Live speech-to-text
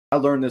I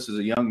learned this as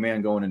a young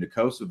man going into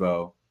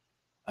Kosovo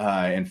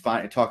and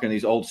talking to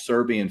these old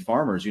Serbian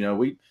farmers. You know,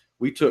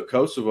 we took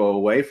Kosovo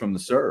away from the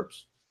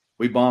Serbs.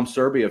 We bombed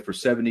Serbia for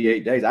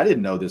 78 days. I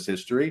didn't know this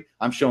history.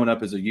 I'm showing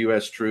up as a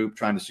U.S. troop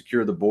trying to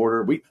secure the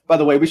border. By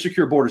the way, we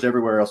secure borders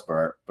everywhere else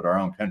but our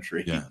own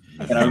country. Yeah.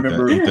 And I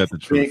remember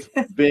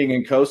being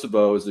in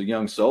Kosovo as a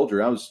young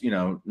soldier. I was,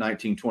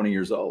 19, 20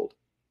 years old.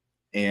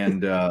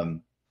 And,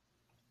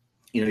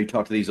 you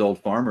talk to these old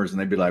farmers and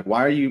th'd be like,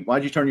 why'd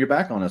you turn your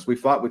back on us? We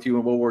fought with you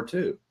in World War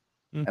II.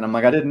 And I'm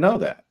like, I didn't know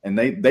that. And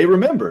they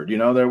remembered,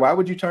 why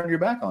would you turn your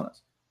back on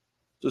us?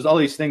 So there's all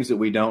these things that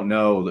we don't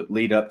know that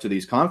lead up to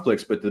these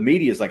conflicts, but the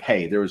media is like,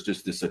 hey, there was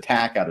just this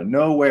attack out of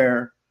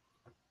nowhere.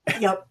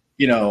 Yep.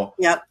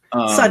 Yep.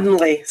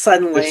 Suddenly, it's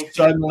kind of like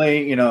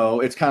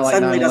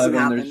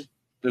 9/11.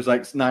 There's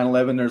like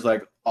 9/11. There's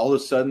like all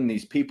of a sudden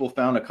these people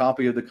found a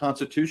copy of the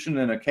Constitution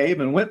in a cave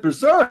and went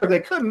berserk.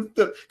 They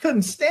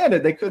couldn't stand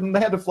it. They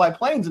had to fly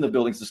planes into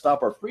buildings to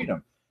stop our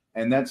freedom.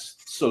 And that's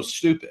so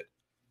stupid.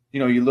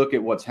 You look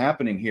at what's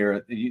happening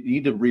here. You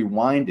need to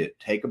rewind it.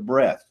 Take a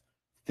breath.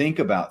 Think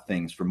about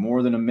things for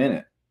more than a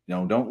minute.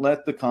 Don't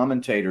let the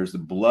commentators, the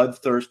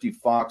bloodthirsty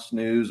Fox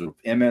News or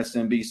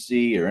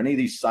MSNBC or any of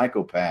these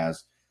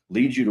psychopaths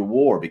lead you to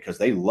war because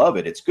they love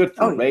it. It's good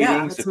for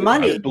ratings. It's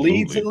money. It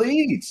bleeds, it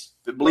leads.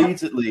 If it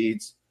bleeds, it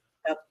leads.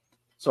 Yep.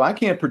 So I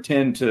can't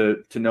pretend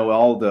to know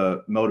all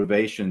the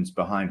motivations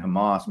behind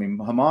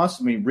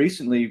Hamas.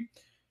 Recently,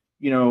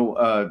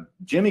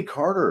 Jimmy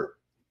Carter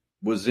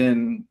was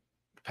in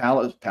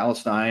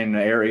Palestine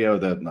area,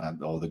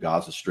 the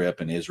Gaza Strip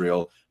and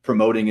Israel,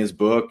 promoting his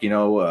book,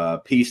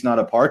 Peace, Not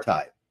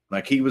Apartheid.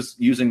 Like he was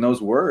using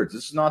those words.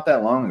 This is not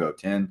that long ago,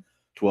 10,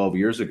 12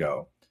 years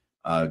ago.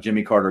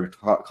 Jimmy Carter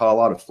caught a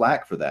lot of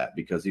flack for that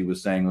because he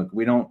was saying, look,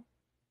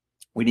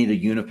 we need a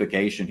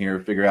unification here,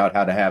 figure out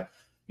how to have,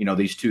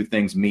 these two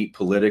things meet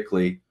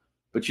politically.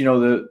 But,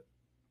 the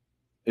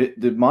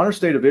modern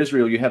state of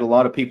Israel, you had a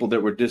lot of people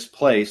that were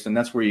displaced, and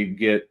that's where you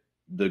get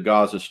the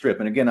Gaza Strip.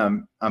 And again,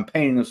 I'm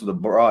painting this with a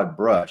broad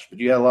brush, but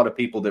you had a lot of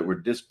people that were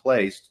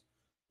displaced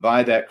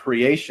by that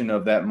creation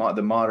of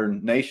the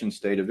modern nation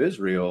state of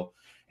Israel.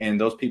 And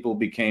those people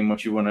became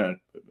what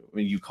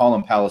you call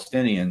them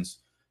Palestinians,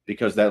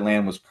 because that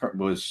land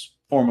was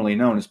formerly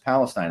known as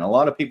Palestine. A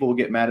lot of people will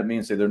get mad at me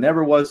and say there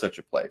never was such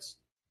a place.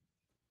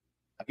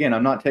 Again,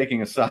 I'm not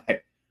taking a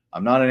side.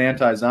 I'm not an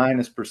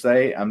anti-Zionist per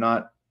se. I'm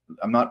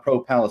not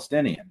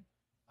pro-Palestinian.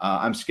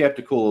 I'm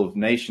skeptical of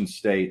nation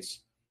states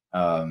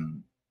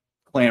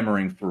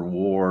clamoring for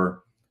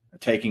war,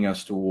 taking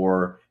us to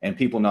war, and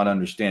people not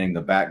understanding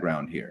the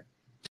background here.